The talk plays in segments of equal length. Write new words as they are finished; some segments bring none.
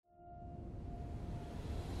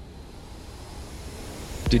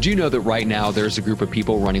Did you know that right now there's a group of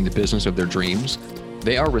people running the business of their dreams?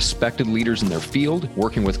 They are respected leaders in their field,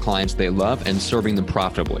 working with clients they love and serving them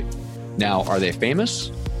profitably. Now, are they famous?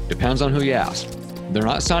 Depends on who you ask. They're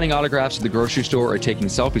not signing autographs at the grocery store or taking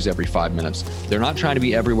selfies every 5 minutes. They're not trying to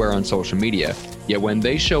be everywhere on social media. Yet when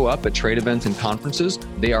they show up at trade events and conferences,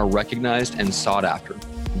 they are recognized and sought after.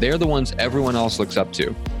 They're the ones everyone else looks up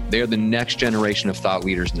to. They are the next generation of thought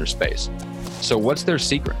leaders in their space. So what's their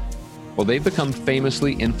secret? Well, they've become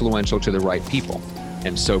famously influential to the right people,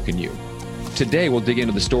 and so can you. Today, we'll dig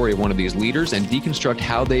into the story of one of these leaders and deconstruct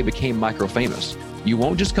how they became micro-famous. You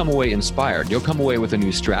won't just come away inspired, you'll come away with a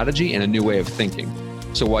new strategy and a new way of thinking.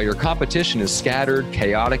 So while your competition is scattered,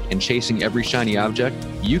 chaotic, and chasing every shiny object,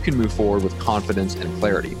 you can move forward with confidence and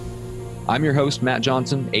clarity. I'm your host, Matt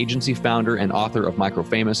Johnson, agency founder and author of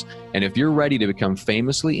Micro-Famous, and if you're ready to become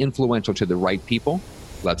famously influential to the right people,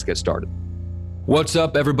 let's get started. What's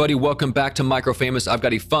up, everybody? Welcome back to Micro-Famous. I've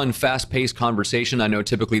got a fun, fast-paced conversation. I know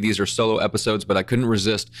typically these are solo episodes, but I couldn't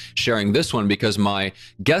resist sharing this one because my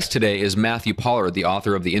guest today is Matthew Pollard, the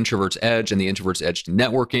author of The Introvert's Edge and The Introvert's Edge to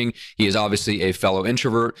Networking. He is obviously a fellow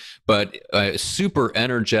introvert, but super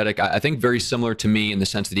energetic. I think very similar to me in the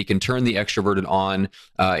sense that he can turn the extroverted on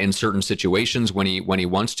in certain situations when he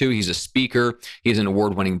wants to. He's a speaker. He's an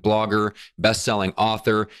award-winning blogger, best-selling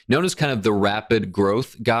author, known as kind of the rapid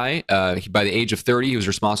growth guy. By the age of 30, he was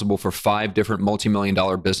responsible for 5 different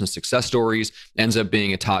multi-million-dollar business success stories, ends up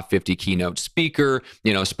being a top 50 keynote speaker,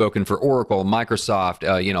 spoken for Oracle, Microsoft,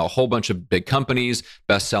 a whole bunch of big companies,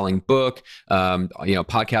 best-selling book,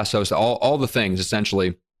 podcast host, all the things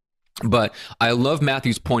essentially. But I love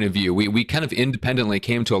Matthew's point of view. We kind of independently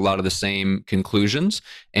came to a lot of the same conclusions.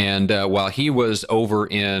 And while he was over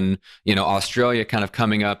in, Australia, kind of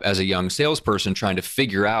coming up as a young salesperson, trying to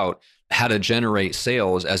figure out how to generate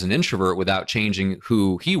sales as an introvert without changing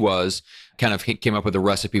who he was, kind of came up with a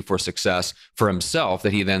recipe for success for himself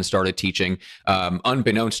that he then started teaching.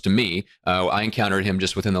 Unbeknownst to me, I encountered him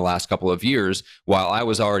just within the last couple of years while I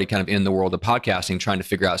was already kind of in the world of podcasting, trying to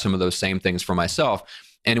figure out some of those same things for myself.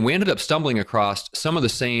 And we ended up stumbling across some of the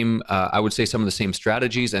same, I would say some of the same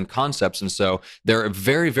strategies and concepts. And so they're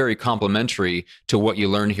very, very complementary to what you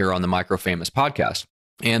learn here on the Micro-Famous podcast.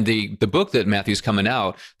 And the book that Matthew's coming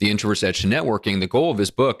out, The Introvert's Edge to Networking, the goal of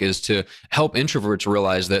his book is to help introverts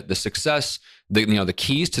realize that the success, the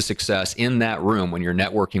keys to success in that room when you're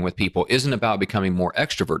networking with people isn't about becoming more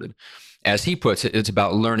extroverted. As he puts it, it's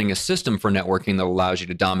about learning a system for networking that allows you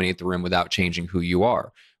to dominate the room without changing who you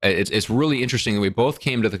are. It's really interesting that we both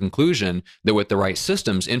came to the conclusion that with the right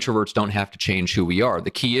systems, introverts don't have to change who we are.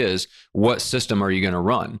 The key is, what system are you going to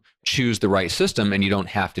run? Choose the right system and you don't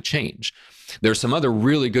have to change. There's some other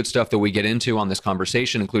really good stuff that we get into on this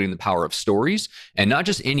conversation, including the power of stories, and not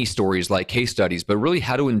just any stories like case studies, but really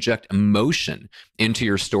how to inject emotion into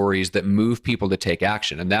your stories that move people to take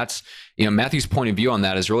action. And that's, Matthew's point of view on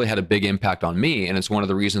that has really had a big impact on me. And it's one of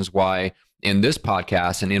the reasons why in this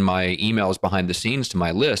podcast and in my emails behind the scenes to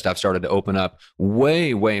my list, I've started to open up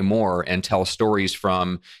way, way more and tell stories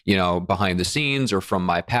from, behind the scenes or from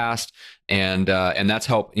my past. And that's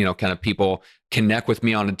helped, kind of people connect with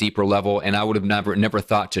me on a deeper level. And I would have never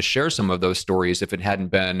thought to share some of those stories if it hadn't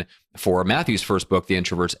been for Matthew's first book, The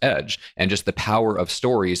Introvert's Edge, and just the power of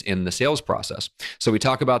stories in the sales process. So we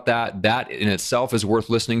talk about that. That in itself is worth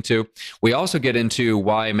listening to. We also get into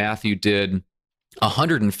why Matthew did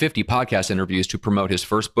 150 podcast interviews to promote his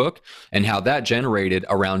first book and how that generated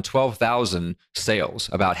around 12,000 sales,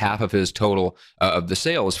 about half of his total of the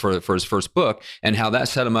sales for his first book, and how that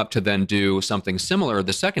set him up to then do something similar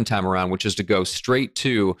the second time around, which is to go straight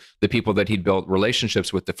to the people that he'd built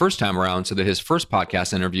relationships with the first time around, so that his first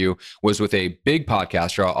podcast interview was with a big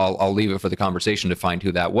podcaster. I'll leave it for the conversation to find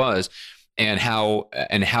who that was. And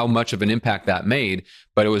how much of an impact that made.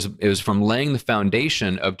 But it was from laying the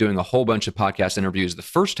foundation of doing a whole bunch of podcast interviews the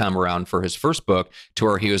first time around for his first book to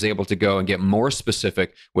where he was able to go and get more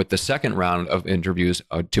specific with the second round of interviews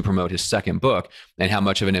to promote his second book, and how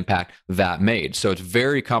much of an impact that made. So it's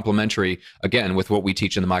very complementary, again, with what we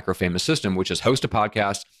teach in the Micro-Famous system, which is host a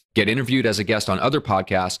podcast, get interviewed as a guest on other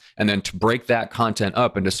podcasts, and then to break that content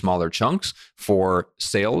up into smaller chunks for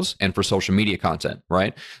sales and for social media content,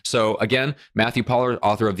 right? So again, Matthew Pollard,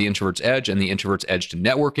 author of The Introvert's Edge and The Introvert's Edge to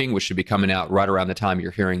Networking, which should be coming out right around the time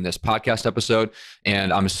you're hearing this podcast episode.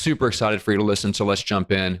 And I'm super excited for you to listen. So let's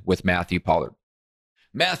jump in with Matthew Pollard.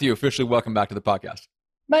 Matthew, officially welcome back to the podcast.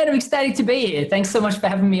 Mate, I'm ecstatic to be here. Thanks so much for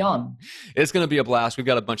having me on. It's going to be a blast. We've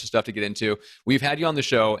got a bunch of stuff to get into. We've had you on the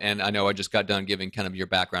show, and I know I just got done giving kind of your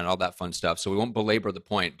background and all that fun stuff, so we won't belabor the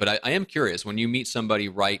point. But I am curious, when you meet somebody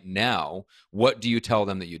right now, what do you tell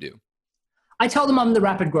them that you do? I tell them I'm the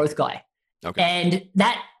rapid growth guy. Okay. And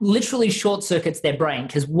that literally short circuits their brain,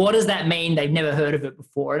 because what does that mean? They've never heard of it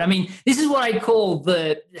before. And I mean, this is what I call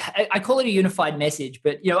it a unified message.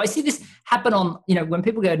 But, I see this happen on, when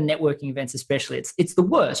people go to networking events, especially, it's the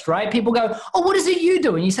worst, right? People go, oh, what is it you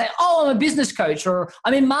do? And you say, oh, I'm a business coach, or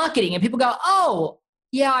I'm in marketing. And people go, oh,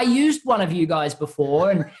 yeah, I used one of you guys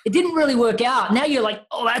before and it didn't really work out. Now you're like,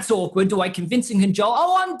 oh, that's awkward. Do I convince and cajole?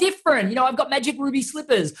 Oh, I'm different. I've got magic ruby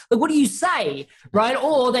slippers. Like, what do you say? Right?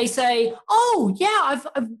 Or they say, oh, yeah,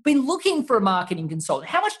 I've been looking for a marketing consultant.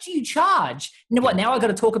 How much do you charge? You know what? Now I've got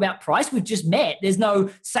to talk about price. We've just met. There's no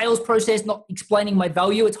sales process, not explaining my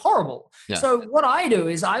value. It's horrible. Yeah. So what I do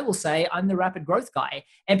is I will say I'm the rapid growth guy.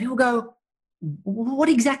 And people go, what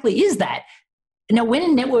exactly is that? Now, when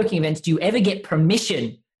in networking events, do you ever get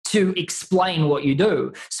permission to explain what you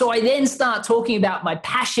do? So I then start talking about my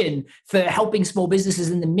passion for helping small businesses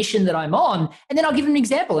and the mission that I'm on. And then I'll give them an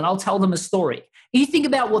example and I'll tell them a story. You think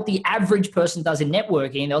about what the average person does in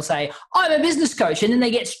networking, they'll say, I'm a business coach. And then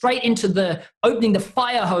they get straight into the opening the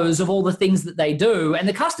fire hose of all the things that they do. And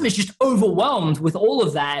the customer's just overwhelmed with all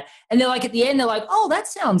of that. And they're like, at the end, they're like, oh, that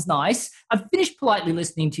sounds nice. I've finished politely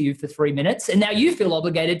listening to you for 3 minutes. And now you feel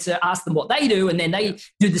obligated to ask them what they do. And then they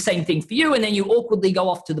do the same thing for you. And then you awkwardly go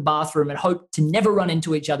off to the bathroom and hope to never run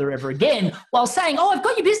into each other ever again while saying, oh, I've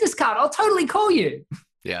got your business card. I'll totally call you.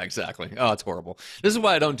 Yeah, exactly. Oh, it's horrible. This is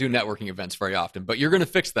why I don't do networking events very often, but you're going to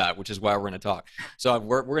fix that, which is why we're going to talk. So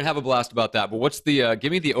we're going to have a blast about that. But what's give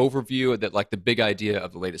me the overview of that, like the big idea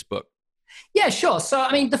of the latest book? Yeah, sure. So,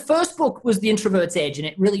 I mean, the first book was The Introvert's Edge, and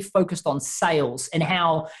it really focused on sales and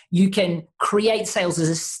how you can create sales as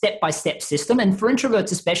a step-by-step system. And for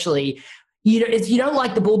introverts especially, if you don't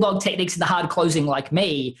like the bulldog techniques and the hard closing like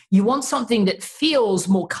me, you want something that feels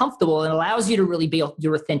more comfortable and allows you to really be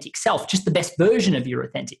your authentic self, just the best version of your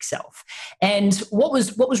authentic self. And what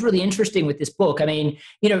was really interesting with this book, I mean,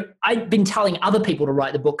 I'd been telling other people to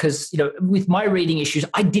write the book because, with my reading issues,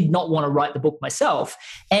 I did not want to write the book myself.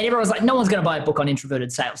 And everyone was like, no one's going to buy a book on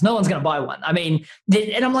introverted sales. No one's going to buy one. I mean,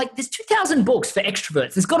 and I'm like, there's 2,000 books for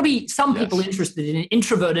extroverts. There's got to be some people interested in an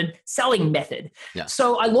introverted selling method. Yeah.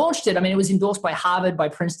 So I launched it. I mean, it was endorsed by Harvard, by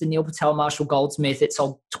Princeton, Neil Patel, Marshall Goldsmith. It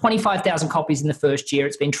sold 25,000 copies in the first year.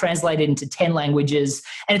 It's been translated into 10 languages,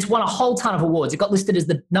 and it's won a whole ton of awards. It got listed as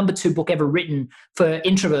the #2 book ever written for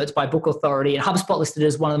introverts by Book Authority, and HubSpot listed it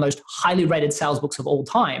as one of the most highly rated sales books of all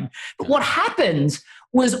time. But what happened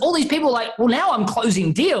was all these people were like, well, now I'm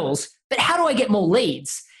closing deals, but how do I get more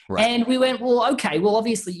leads? Right. And we went, well, okay, well,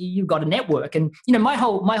 obviously you've got to network. And, my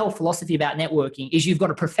whole philosophy about networking is you've got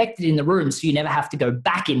to perfect it in the room so you never have to go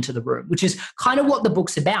back into the room, which is kind of what the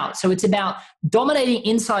book's about. So it's about dominating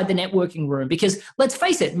inside the networking room because let's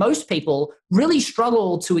face it, most people really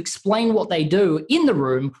struggle to explain what they do in the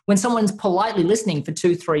room when someone's politely listening for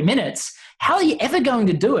 2-3 minutes. How are you ever going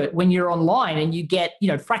to do it when you're online and you get,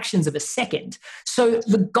 fractions of a second? So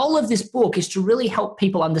the goal of this book is to really help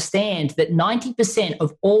people understand that 90%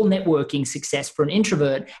 of all networking success for an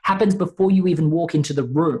introvert happens before you even walk into the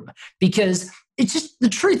room. Because it's just, the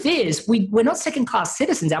truth is, we're not second-class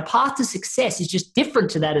citizens. Our path to success is just different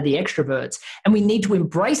to that of the extroverts. And we need to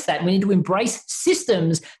embrace that. We need to embrace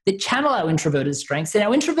systems that channel our introverted strengths. And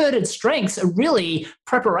our introverted strengths are really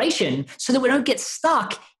preparation so that we don't get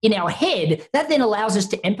stuck in our head. That then allows us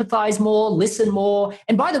to empathize more, listen more.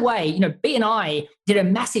 And by the way, B&I did a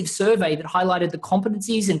massive survey that highlighted the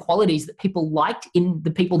competencies and qualities that people liked in the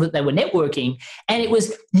people that they were networking. And it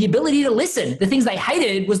was the ability to listen. The things they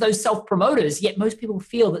hated was those self-promoters, yet most people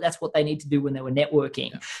feel that that's what they need to do when they were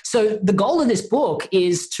networking. Yeah. So the goal of this book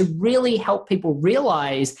is to really help people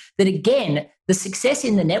realize that, again, the success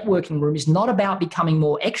in the networking room is not about becoming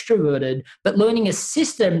more extroverted, but learning a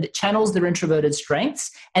system that channels their introverted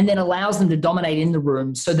strengths and then allows them to dominate in the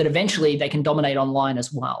room so that eventually they can dominate online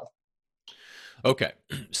as well. Okay.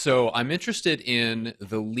 So I'm interested in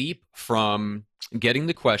the leap from getting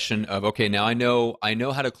the question of, okay, now I know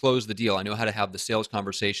how to close the deal. I know how to have the sales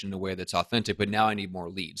conversation in a way that's authentic, but now I need more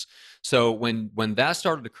leads. So when that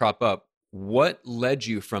started to crop up, what led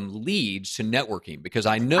you from leads to networking? Because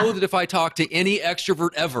I know that if I talk to any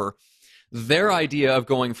extrovert ever, their idea of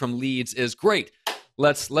going from leads is great.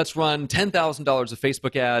 Let's run $10,000 of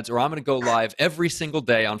Facebook ads, or I'm going to go live every single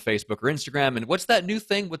day on Facebook or Instagram. And what's that new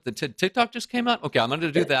thing with the TikTok just came out? Okay, I'm going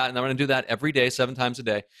to do that, and I'm going to do that every day, 7 times a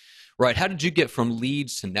day. Right? How did you get from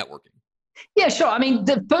leads to networking? Yeah, sure. I mean,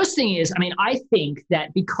 the first thing is, I think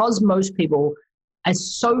that because most people are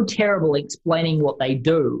so terrible at explaining what they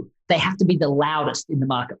do, they have to be the loudest in the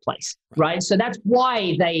marketplace, right? So that's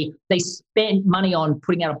why they spend money on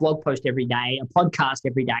putting out a blog post every day, a podcast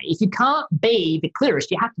every day. If you can't be the clearest,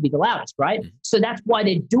 you have to be the loudest, right? Mm-hmm. So that's why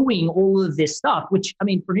they're doing all of this stuff, which, I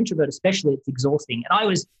mean, for an introvert especially, it's exhausting. And I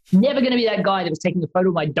was never going to be that guy that was taking a photo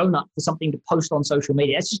of my donut for something to post on social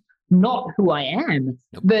media. That's just not who I am.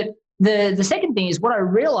 Nope. But the second thing is, what I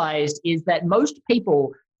realized is that most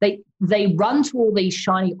people, they run to all these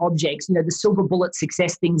shiny objects, the silver bullet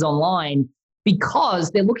success things online, because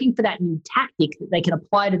they're looking for that new tactic that they can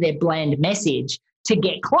apply to their bland message to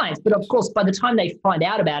get clients. But of course, by the time they find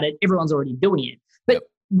out about it, everyone's already doing it. But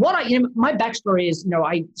my backstory is,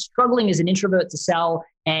 I struggling as an introvert to sell,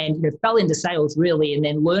 and fell into sales really, and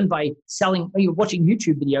then learned by selling, watching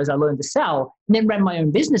YouTube videos, I learned to sell, and then ran my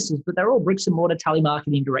own businesses, but they're all bricks and mortar,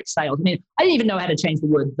 telemarketing, direct sales. I mean, I didn't even know how to change the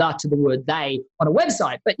word "the" to the word "they" on a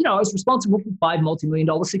website, but I was responsible for 5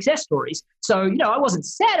 multi-million-dollar success stories. So, I wasn't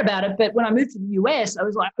sad about it, but when I moved to the US, I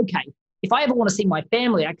was like, okay, if I ever want to see my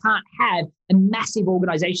family, I can't have a massive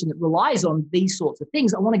organization that relies on these sorts of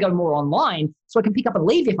things. I want to go more online so I can pick up and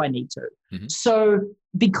leave if I need to. Mm-hmm. So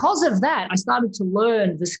because of that, I started to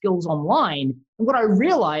learn the skills online. And what I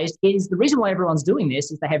realized is the reason why everyone's doing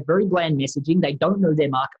this is they have very bland messaging. They don't know their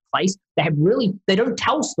marketplace. They don't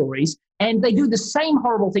tell stories, and they do the same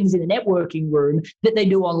horrible things in the networking room that they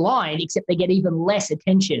do online, except they get even less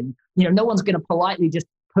attention. No one's going to politely just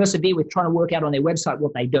persevere with trying to work out on their website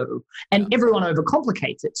what they do. And everyone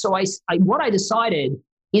overcomplicates it. So what I decided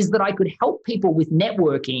is that I could help people with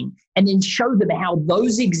networking and then show them how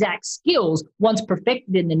those exact skills, once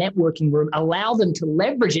perfected in the networking room, allow them to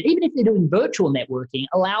leverage it, even if they're doing virtual networking,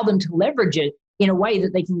 allow them to leverage it in a way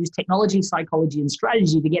that they can use technology, psychology, and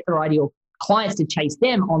strategy to get their ideal clients to chase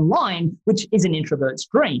them online, which is an introvert's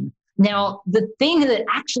dream. Now, the thing that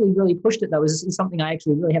actually really pushed it, though, is something I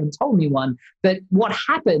actually really haven't told anyone. But what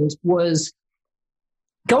happened was,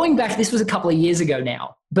 going back, this was a couple of years ago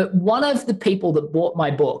now, but one of the people that bought my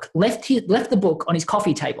book left the book on his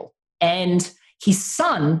coffee table. And his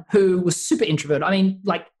son, who was super introverted, I mean,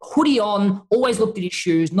 like hoodie on, always looked at his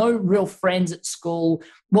shoes, no real friends at school.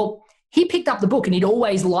 Well, he picked up the book, and he'd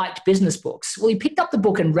always liked business books. Well, he picked up the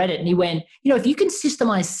book and read it, and he went, if you can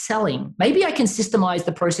systemize selling, maybe I can systemize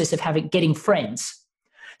the process of getting friends.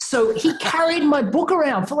 So he carried my book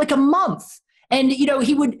around for like a month. And,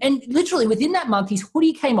 and literally within that month, his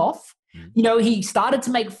hoodie came off. He started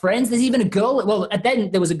to make friends. There's even a girl. Well,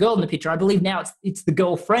 then there was a girl in the picture. I believe now it's the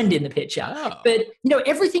girlfriend in the picture. Oh. But,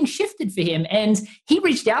 everything shifted for him. And he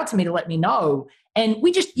reached out to me to let me know. And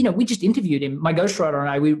we just interviewed him, my ghostwriter and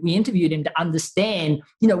I, we interviewed him to understand,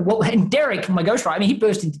 and Derek, my ghostwriter, I mean, he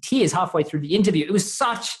burst into tears halfway through the interview. It was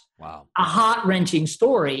such a heart-wrenching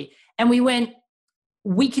story. And we went,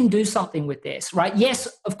 we can do something with this, right? Yes,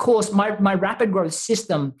 of course, my rapid growth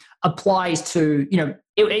system applies to,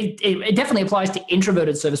 it definitely applies to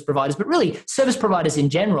introverted service providers, but really service providers in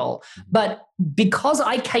general. But because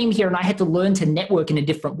I came here and I had to learn to network in a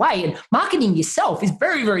different way, and marketing yourself is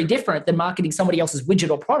very, very different than marketing somebody else's widget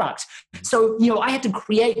or product. So, I had to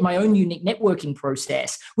create my own unique networking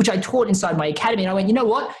process, which I taught inside my academy. And I went, you know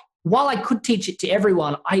what? While I could teach it to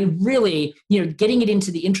everyone, I really, getting it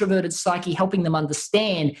into the introverted psyche, helping them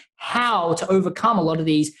understand how to overcome a lot of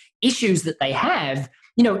these issues that they have.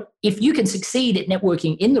 If you can succeed at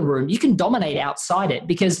networking in the room, you can dominate outside it.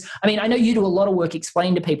 Because, I mean, I know you do a lot of work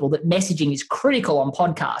explaining to people that messaging is critical on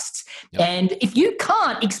podcasts. Yep. And if you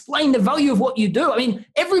can't explain the value of what you do, I mean,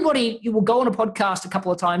 you will go on a podcast a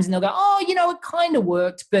couple of times and they'll go, oh, it kind of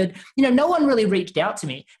worked, but, no one really reached out to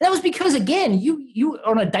me. And that was because, again, you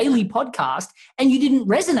on a daily podcast and you didn't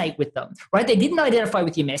resonate with them, right? They didn't identify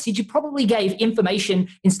with your message. You probably gave information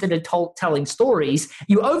instead of telling stories.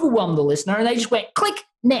 You overwhelmed the listener and they just went, click,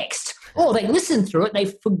 next. Or they listened through it and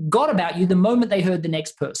they forgot about you the moment they heard the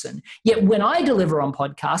next person. Yet when I deliver on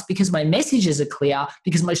podcasts, because my messages are clear,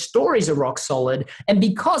 because my stories are rock solid, and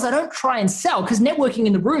because I don't try and sell, because networking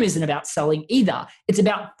in the room isn't about selling either. It's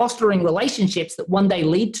about fostering relationships that one day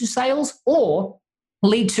lead to sales or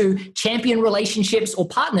lead to champion relationships or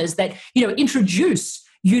partners that, introduce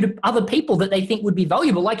you to other people that they think would be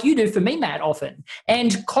valuable, like you do for me, Matt, often,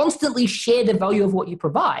 and constantly share the value of what you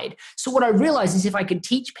provide. So what I realized is if I could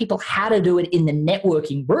teach people how to do it in the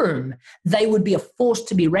networking room, they would be a force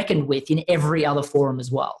to be reckoned with in every other forum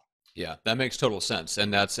as well. Yeah, that makes total sense.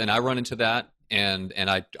 And I run into that. And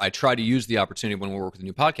I try to use the opportunity when we work with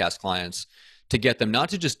new podcast clients to get them not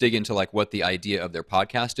to just dig into like what the idea of their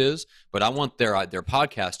podcast is, but I want their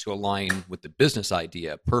podcast to align with the business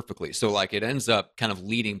idea perfectly. So like it ends up kind of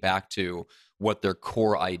leading back to what their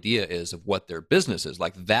core idea is of what their business is.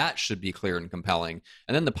 Like that should be clear and compelling.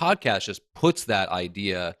 And then the podcast just puts that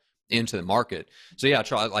idea into the market. So yeah,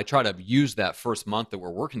 I try to use that first month that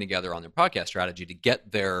we're working together on their podcast strategy to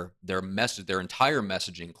get their message, their entire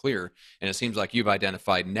messaging clear. And it seems like you've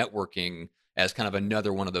identified networking as kind of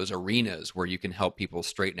another one of those arenas where you can help people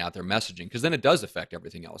straighten out their messaging, because then it does affect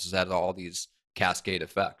everything else. It has all these cascade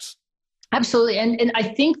effects. Absolutely. And I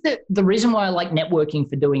think that the reason why I like networking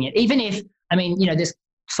for doing it, even if, I mean, there's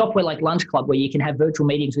software like Lunch Club where you can have virtual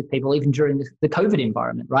meetings with people even during the COVID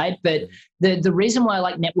environment, right? But the reason why I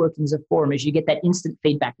like networking as a forum is you get that instant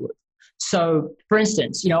feedback loop. So for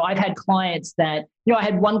instance, I've had clients that, I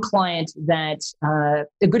had one client that,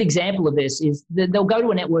 a good example of this is they'll go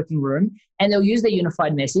to a networking room and they'll use their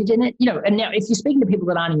unified message. And and now if you're speaking to people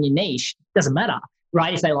that aren't in your niche, it doesn't matter,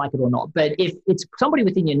 right, if they like it or not. But if it's somebody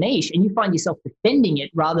within your niche and you find yourself defending it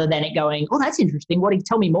rather than it going, oh, that's interesting, what do you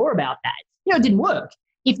tell me more about that? It didn't work.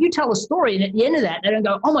 If you tell a story and at the end of that, they don't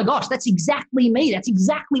go, oh my gosh, that's exactly me. That's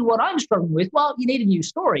exactly what I'm struggling with. Well, you need a new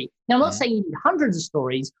story. Now, I'm not saying you need hundreds of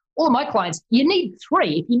stories. All of my clients, you need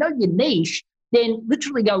 3. If you know your niche, then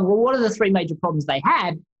literally go, well, what are the 3 major problems they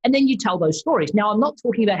have? And then you tell those stories. Now, I'm not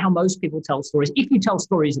talking about how most people tell stories. If you tell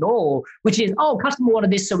stories at all, which is, oh, customer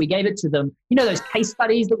wanted this, so we gave it to them. Those case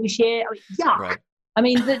studies that we share? Yuck. Right. I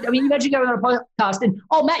mean, imagine going on a podcast and,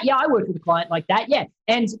 oh, Matt, yeah, I worked with a client like that. Yeah.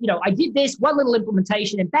 And, I did this one little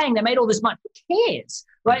implementation and bang, they made all this money. Who cares?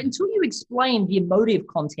 Right. Until you explain the emotive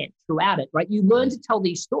content throughout it, right? You learn to tell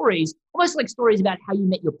these stories, almost like stories about how you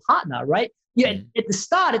met your partner, right? At the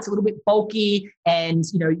start, it's a little bit bulky and,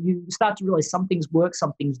 you start to realize some things work,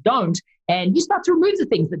 some things don't. And you start to remove the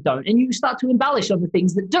things that don't and you start to embellish on the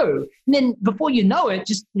things that do. And then before you know it,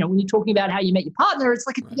 just, when you're talking about how you met your partner, it's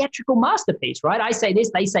like a theatrical masterpiece, right? I say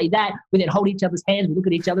this, they say that. We then hold each other's hands, we look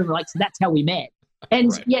at each other and we're like, so that's how we met.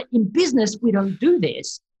 And yet in business, we don't do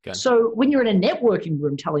this. Okay. So when you're in a networking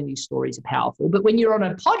room, telling these stories are powerful. But when you're on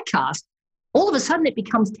a podcast, all of a sudden it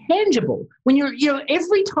becomes tangible. When you're,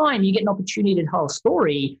 every time you get an opportunity to tell a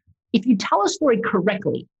story, if you tell a story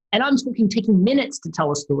correctly, and I'm talking taking minutes to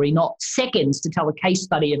tell a story, not seconds to tell a case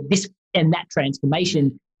study of this and that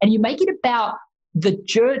transformation, and you make it about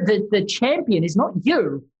the champion is not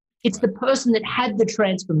you, it's the person that had the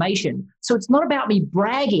transformation. So it's not about me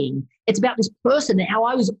bragging, it's about this person and how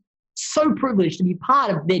I was so privileged to be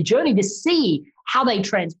part of their journey, to see how they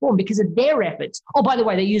transformed because of their efforts. Oh, by the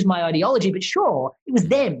way, they used my ideology, but sure, it was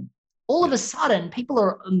them. All of a sudden, people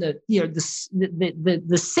are on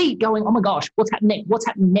the seat going, oh my gosh, what's happening next? What's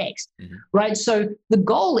happening next? Right? So the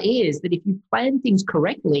goal is that if you plan things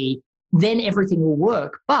correctly, then everything will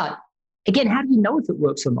work. But again, how do you know if it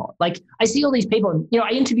works or not? Like I see all these people,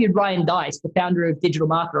 I interviewed Ryan Deiss, the founder of Digital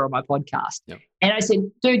Marketer, on my podcast. Yep. And I said,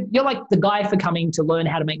 dude, you're like the guy for coming to learn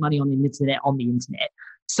how to make money on the internet.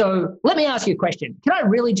 So let me ask you a question. Can I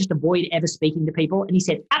really just avoid ever speaking to people? And he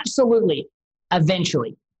said, absolutely,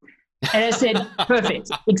 eventually. And I said, perfect,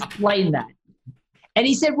 explain that. And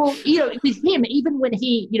he said, well, with him, even when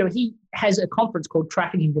he has a conference called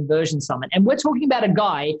Traffic and Conversion Summit, and we're talking about a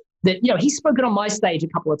guy that, he's spoken on my stage a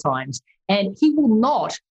couple of times, and he will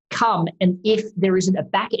not come, and if there isn't a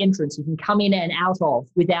back entrance he can come in and out of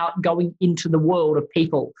without going into the world of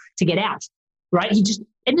people to get out, right?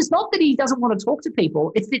 And it's not that he doesn't want to talk to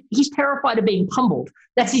people, it's that he's terrified of being pummeled.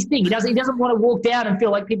 That's his thing. He doesn't want to walk down and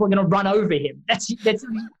feel like people are going to run over him. That's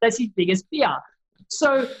his biggest fear.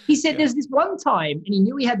 So he said there's this one time, and he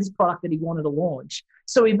knew he had this product that he wanted to launch.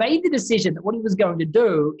 So he made the decision that what he was going to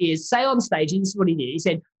do is say on stage, and this is what he did. He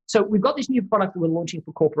said, so we've got this new product that we're launching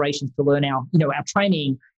for corporations to learn our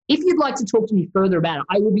training. If you'd like to talk to me further about it,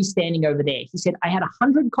 I will be standing over there. He said, I had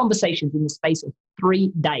 100 conversations in the space of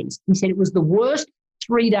 3 days. He said it was the worst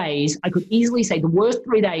 3 days. I could easily say the worst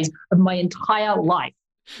 3 days of my entire life.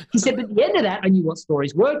 He said, but at the end of that, I knew what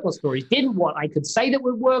stories worked, what stories didn't, what I could say that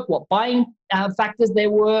would work, what buying factors there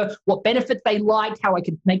were, what benefits they liked, how I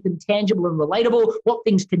could make them tangible and relatable, what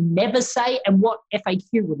things to never say, and what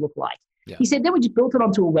FAQ would look like. Yeah. He said, then we just built it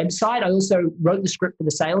onto a website. I also wrote the script for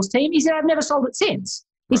the sales team. He said, I've never sold it since.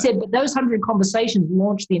 He said, but those 100 conversations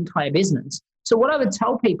launched the entire business. So what I would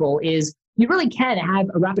tell people is you really can have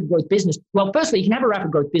a rapid growth business. Well, firstly, you can have a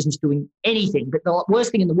rapid growth business doing anything, but the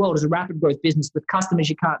worst thing in the world is a rapid growth business with customers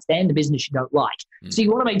you can't stand, the business you don't like. So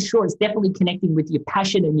you want to make sure it's definitely connecting with your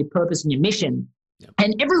passion and your purpose and your mission. Yep.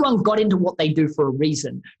 And everyone got into what they do for a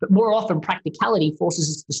reason, but more often practicality forces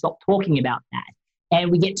us to stop talking about that. And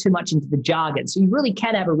we get too much into the jargon. So you really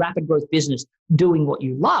can have a rapid growth business doing what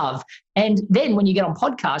you love. And then when you get on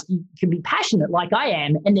podcast, you can be passionate like I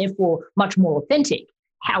am, and therefore much more authentic.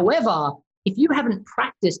 However, if you haven't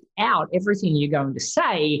practiced out everything you're going to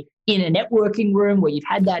say in a networking room where you've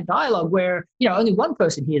had that dialogue where, only one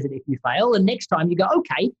person hears it if you fail, and next time you go,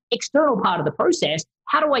 okay, external part of the process,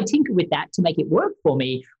 how do I tinker with that to make it work for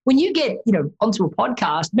me? When you get, onto a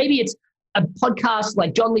podcast, maybe it's a podcast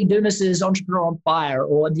like John Lee Dumas's Entrepreneur on Fire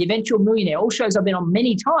or The Eventual Millionaire, all shows I've been on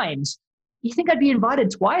many times. You think I'd be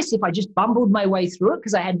invited twice if I just bumbled my way through it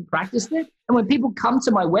because I hadn't practiced it? And when people come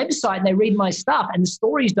to my website and they read my stuff and the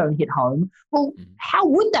stories don't hit home, well, how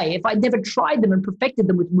would they if I'd never tried them and perfected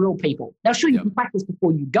them with real people? Now, sure, you can practice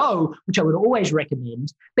before you go, which I would always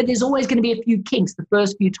recommend, but there's always going to be a few kinks the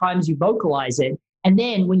first few times you vocalize it. And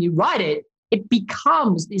then when you write it, it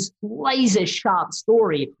becomes this laser sharp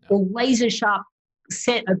story or laser sharp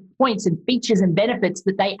set of points and features and benefits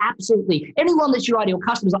that they absolutely, anyone that's your ideal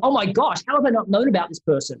customer is like, oh my gosh, how have I not known about this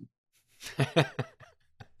person?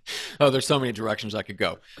 Oh, there's so many directions I could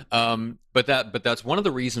go. But that's one of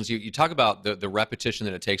the reasons you talk about the repetition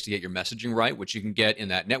that it takes to get your messaging right, which you can get in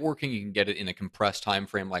that networking. You can get it in a compressed time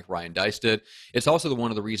frame like Ryan Deiss did. It's also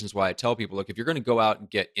one of the reasons why I tell people, look, if you're going to go out and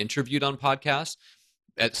get interviewed on podcasts,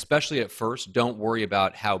 especially at first, don't worry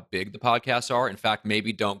about how big the podcasts are. In fact,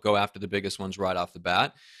 maybe don't go after the biggest ones right off the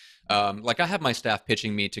bat. Like I have my staff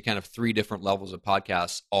pitching me to kind of 3 different levels of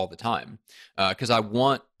podcasts all the time because I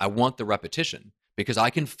want the repetition because I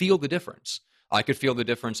can feel the difference. I could feel the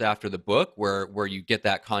difference after the book where you get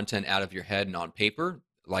that content out of your head and on paper.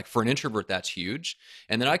 Like for an introvert, that's huge.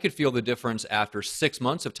 And then I could feel the difference after 6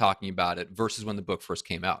 months of talking about it versus when the book first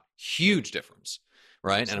came out. Huge difference,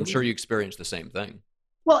 right? Absolutely. And I'm sure you experienced the same thing.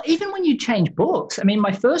 Well, even when you change books, I mean,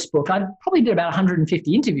 my first book, I probably did about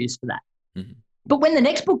 150 interviews for that. Mm-hmm. But when the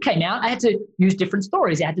next book came out, I had to use different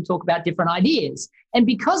stories. I had to talk about different ideas. And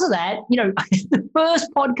because of that, the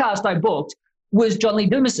first podcast I booked was John Lee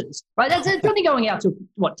Dumas's, right? It's only going out to,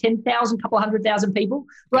 10,000, couple of 100,000 people,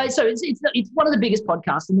 right? So it's one of the biggest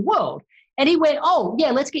podcasts in the world. And he went, oh, yeah,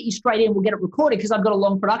 let's get you straight in. We'll get it recorded because I've got a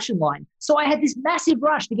long production line. So I had this massive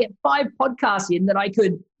rush to get 5 podcasts in that I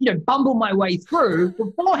could, bumble my way through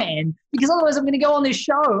beforehand because otherwise I'm going to go on this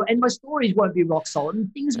show and my stories won't be rock solid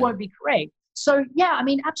and things won't be correct. So, yeah, I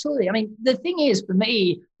mean, absolutely. I mean, the thing is for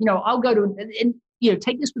me, I'll go to, and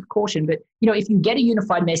take this with caution, but, if you get a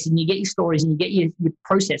unified message and you get your stories and you get your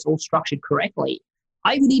process all structured correctly,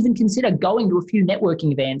 I would even consider going to a few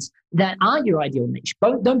networking events that aren't your ideal niche.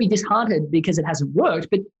 Don't be disheartened because it hasn't worked,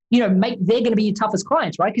 but they're going to be your toughest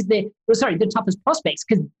clients, right? Because the toughest prospects,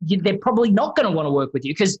 because they're probably not going to want to work with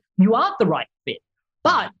you because you aren't the right fit.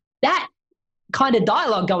 But that kind of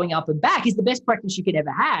dialogue going up and back is the best practice you could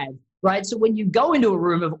ever have, right? So when you go into a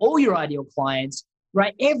room of all your ideal clients,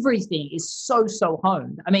 right, everything is so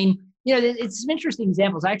honed. I mean, it's some interesting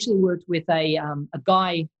examples. I actually worked with a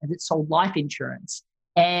guy that sold life insurance.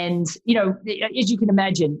 And, as you can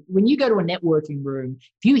imagine, when you go to a networking room,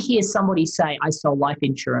 if you hear somebody say, I sell life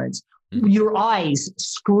insurance, your eyes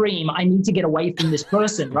scream, I need to get away from this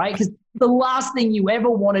person, right? Because the last thing you ever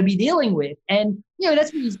want to be dealing with. And,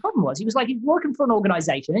 that's what his problem was. He was like, he's working for an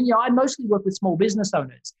organization. And, I mostly work with small business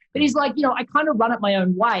owners. But he's like, I kind of run it my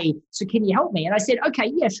own way. So can you help me? And I said,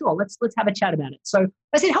 okay, yeah, sure. Let's have a chat about it. So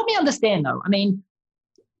I said, help me understand, though. I mean,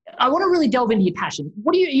 I want to really delve into your passion.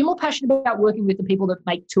 Are you more passionate about working with the people that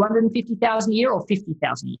make $250,000 a year or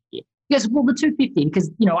 $50,000 a year? He goes, well, the 250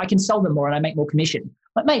 because, I can sell them more and I make more commission.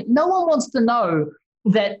 But mate, no one wants to know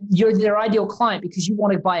that you're their ideal client because you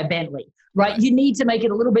want to buy a Bentley, right? You need to make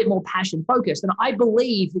it a little bit more passion focused. And I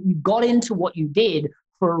believe that you got into what you did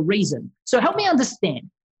for a reason. So help me understand.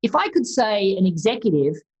 If I could say an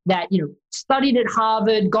executive that, studied at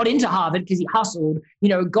Harvard, got into Harvard because he hustled,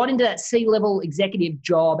 got into that C-level executive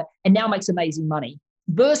job and now makes amazing money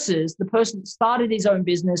versus the person that started his own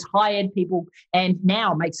business, hired people and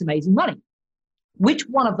now makes amazing money. Which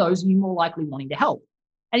one of those are you more likely wanting to help?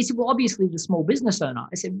 And he said, well, obviously the small business owner.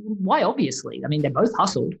 I said, why obviously? I mean, they both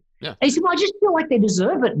hustled. Yeah. And he said, well, I just feel like they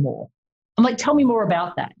deserve it more. I'm like, tell me more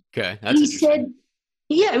about that. Okay. And he said,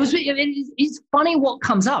 yeah, it's funny what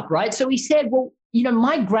comes up, right? So he said, well,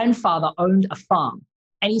 my grandfather owned a farm.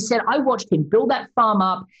 And he said, I watched him build that farm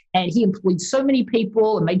up and he employed so many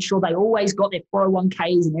people and made sure they always got their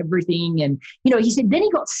 401ks and everything. And, he said, then he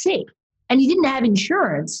got sick and he didn't have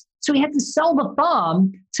insurance. So he had to sell the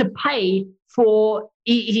farm to pay for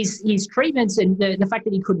his treatments and the fact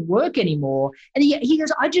that he couldn't work anymore. And he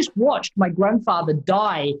goes, I just watched my grandfather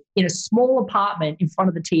die in a small apartment in front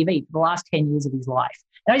of the TV for the last 10 years of his life.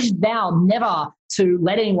 And I just vow never to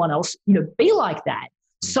let anyone else, be like that.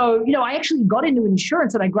 So, I actually got into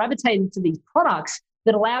insurance and I gravitated to these products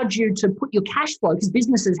that allowed you to put your cash flow, because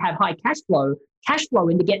businesses have high cash flow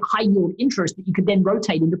in to get high yield interest that you could then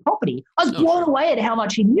rotate into property. I was blown away at how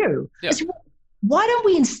much he knew. Yeah. I said, well, why don't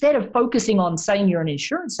we, instead of focusing on saying you're an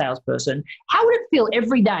insurance salesperson, how would it feel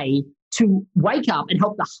every day to wake up and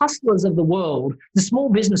help the hustlers of the world, the small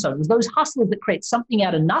business owners, those hustlers that create something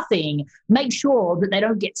out of nothing, make sure that they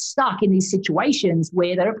don't get stuck in these situations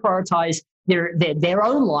where they don't prioritize their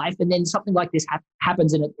own life, and then something like this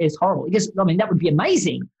happens and it is horrible. Because, I mean, that would be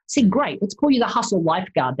amazing. See, great, let's call you the hustle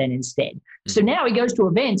lifeguard then instead. So now he goes to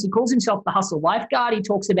events, he calls himself the hustle lifeguard. He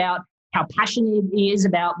talks about how passionate he is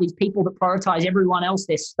about these people that prioritize everyone else,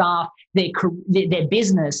 their staff, their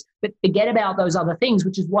business, but forget about those other things,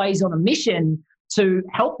 which is why he's on a mission to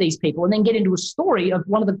help these people, and then get into a story of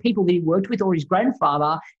one of the people that he worked with or his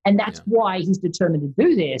grandfather, and that's why he's determined to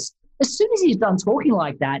do this. As soon as he's done talking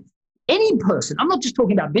like that, any person, I'm not just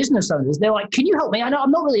talking about business owners, they're like, can you help me? I know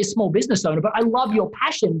I'm not really a small business owner, but I love your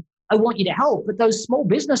passion. I want you to help. But those small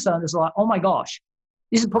business owners are like, oh my gosh,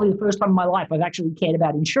 this is probably the first time in my life I've actually cared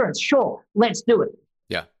about insurance. Sure, let's do it.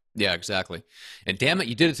 Yeah, exactly. And damn it,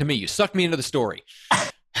 you did it to me. You sucked me into the story.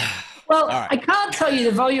 Well, right. I can't tell you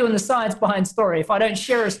the value and the science behind story if I don't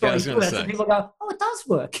share a story. So people go, oh, it does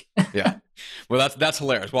work. Yeah. Well, that's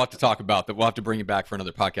hilarious. We'll have to talk about that. We'll have to bring you back for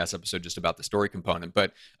another podcast episode just about the story component.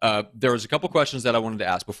 But there was a couple questions that I wanted to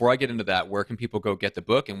ask. Before I get into that, where can people go get the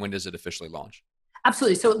book, and when does it officially launch?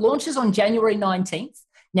 Absolutely. So it launches on January 19th.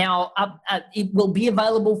 Now, it will be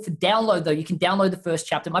available for download, though. You can download the first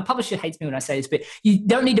chapter. My publisher hates me when I say this, but you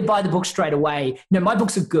don't need to buy the book straight away. No, my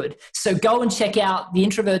books are good. So go and check out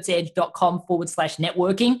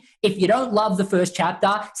theintrovertsedge.com/networking. If you don't love the first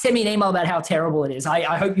chapter, send me an email about how terrible it is.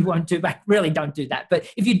 I hope you won't do that. Really don't do that. But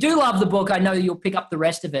if you do love the book, I know you'll pick up the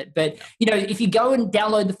rest of it. But, if you go and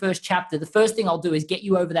download the first chapter, the first thing I'll do is get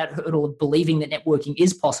you over that hurdle of believing that networking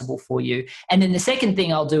is possible for you. And then the second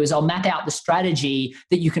thing I'll do is I'll map out the strategy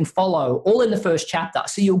that you can follow all in the first chapter.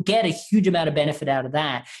 So you'll get a huge amount of benefit out of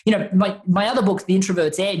that. My other book, The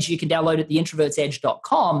Introvert's Edge, you can download at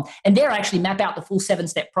theintrovertsedge.com, and there I actually map out the full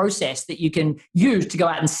 7-step process that you can use to go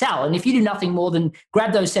out and sell. And if you do nothing more than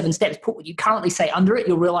grab those 7 steps, put what you currently say under it,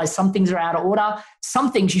 you'll realize some things are out of order.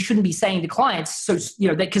 Some things you shouldn't be saying to clients, so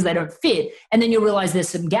because they don't fit. And then you'll realize there's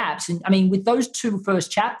some gaps. And with those 2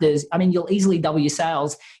 first chapters, you'll easily double your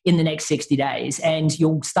sales in the next 60 days, and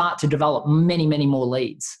you'll start to develop many, many more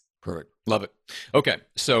leads. Perfect. Love it. Okay.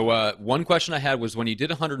 So one question I had was, when you did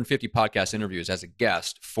 150 podcast interviews as a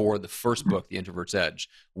guest for the first book, The Introvert's Edge,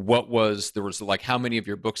 how many of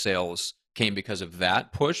your book sales came because of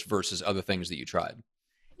that push versus other things that you tried?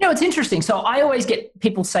 It's interesting. So I always get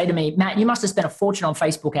people say to me, Matt, you must have spent a fortune on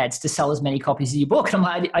Facebook ads to sell as many copies of your book. And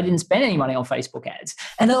I'm like, I didn't spend any money on Facebook ads.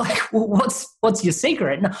 And they're like, well, what's your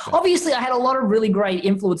secret? And obviously I had a lot of really great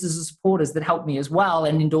influencers and supporters that helped me as well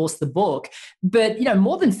and endorsed the book. But,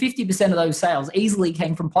 more than 50% of those sales easily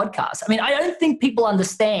came from podcasts. I don't think people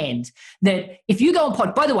understand that if you go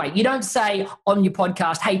on by the way, you don't say on your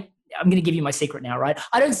podcast, hey, I'm going to give you my secret now, right?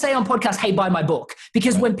 I don't say on podcast, hey, buy my book,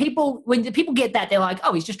 because when the people get that, they're like,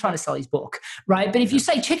 oh, he's just trying to sell his book, right? But if you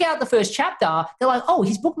say, check out the first chapter, they're like, oh,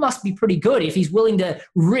 his book must be pretty good if he's willing to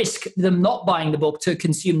risk them not buying the book to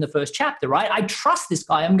consume the first chapter, right? I trust this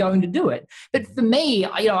guy. I'm going to do it. But for me,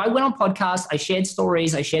 I went on podcasts, I shared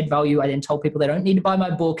stories, I shared value. I then told people they don't need to buy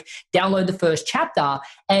my book, download the first chapter.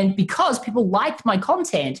 And because people liked my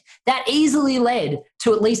content, that easily led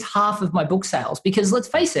to at least half of my book sales. Because let's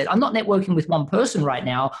face it, I'm not networking with one person right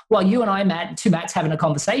now. While you and I, Matt, 2 Matts having a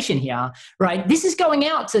conversation here, right? This is going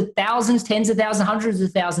out to thousands, tens of thousands, hundreds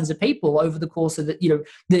of thousands of people over the course of the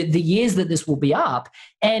years that this will be up.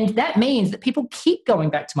 And that means that people keep going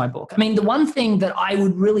back to my book. The one thing that I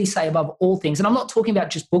would really say above all things, and I'm not talking about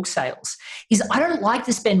just book sales, is I don't like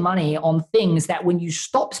to spend money on things that when you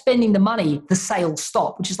stop spending the money, the sales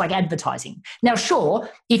stop, which is like advertising. Now, sure,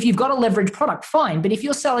 if you've got a leveraged product, fine. But if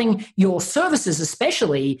you're selling your services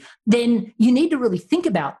especially, then you need to really think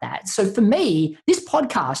about that. So for me, this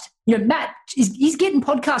podcast, Matt, he's getting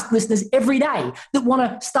podcast listeners every day that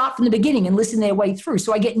want to start from the beginning and listen their way through.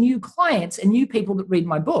 So I get new clients and new people that read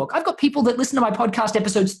my book. I've got people that listened to my podcast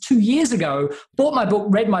episodes 2 years ago, bought my book,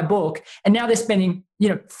 read my book, and now they're spending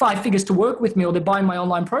 5 figures to work with me, or they're buying my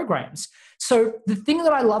online programs. So the thing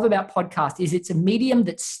that I love about podcast is it's a medium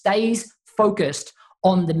that stays focused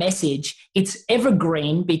on the message. It's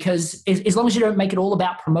evergreen, because as long as you don't make it all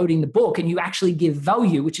about promoting the book and you actually give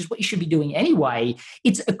value, which is what you should be doing anyway,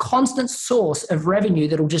 it's a constant source of revenue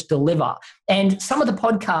that'll just deliver. And some of the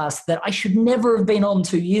podcasts that I should never have been on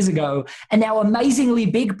 2 years ago are now amazingly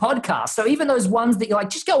big podcasts. So even those ones that you're like,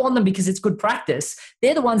 just go on them because it's good practice,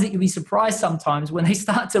 they're the ones that you'll be surprised sometimes when they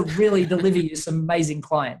start to really deliver you some amazing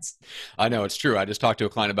clients. I know, it's true. I just talked to a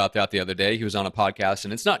client about that the other day. He was on a podcast,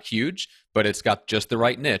 and it's not huge, but it's got just the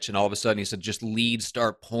right niche. And all of a sudden he said, just leads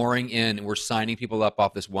start pouring in and we're signing people up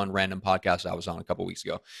off this one random podcast I was on a couple of weeks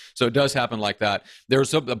ago. So it does happen like that.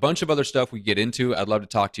 There's a bunch of other stuff we get into. I'd love to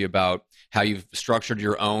talk to you about how you've structured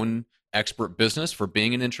your own expert business for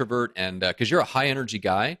being an introvert, and because you're a high energy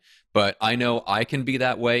guy, but I know I can be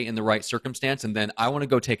that way in the right circumstance, and then I want to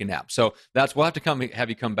go take a nap. So we'll have to have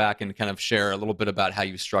you come back and kind of share a little bit about how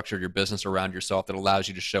you've structured your business around yourself that allows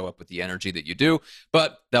you to show up with the energy that you do,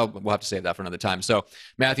 but we'll have to save that for another time. So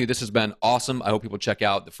Matthew, this has been awesome. I hope people check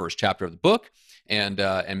out the first chapter of the book and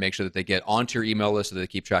make sure that they get onto your email list so that they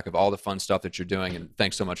keep track of all the fun stuff that you're doing. And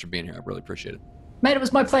thanks so much for being here. I really appreciate it. Mate, it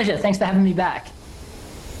was my pleasure. Thanks for having me back.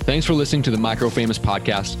 Thanks for listening to the Micro Famous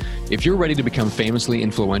podcast. If you're ready to become famously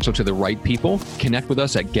influential to the right people, connect with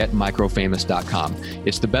us at getmicrofamous.com.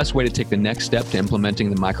 It's the best way to take the next step to implementing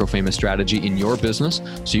the Micro Famous strategy in your business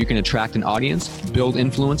so you can attract an audience, build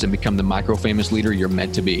influence, and become the Micro Famous leader you're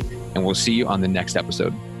meant to be. And we'll see you on the next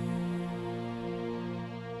episode.